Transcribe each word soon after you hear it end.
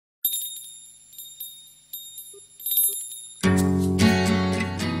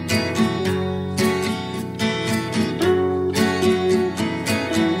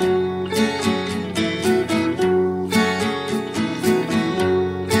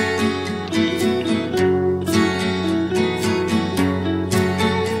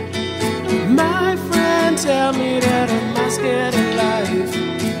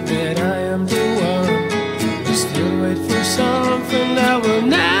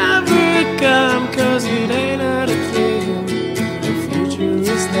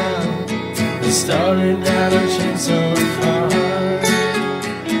darling, that I've changed so far.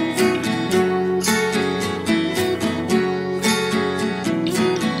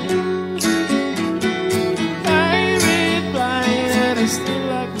 I replied that I still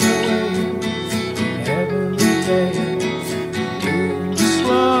like the way every day. You just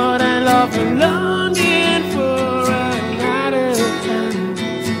what I love and longing for another time.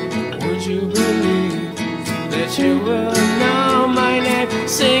 Would you believe that you will know my name,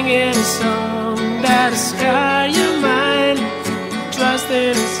 singing a song that'll scare your mind,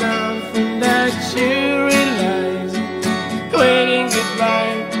 trusting in something that you realize, waving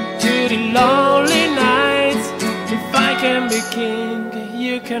goodbye to the lonely nights. If I can be king,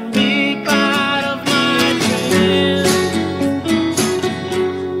 you can be part of my dream.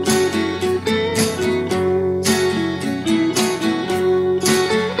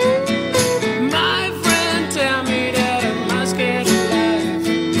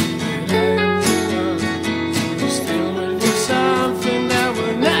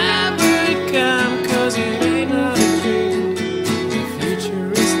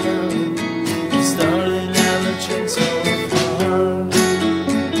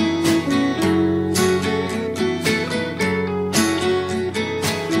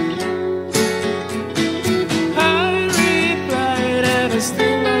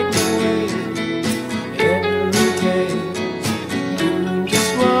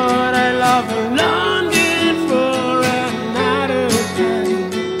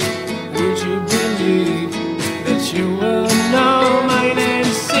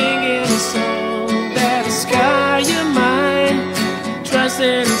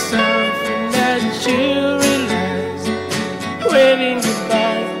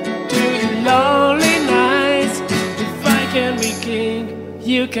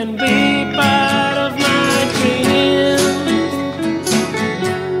 You can be by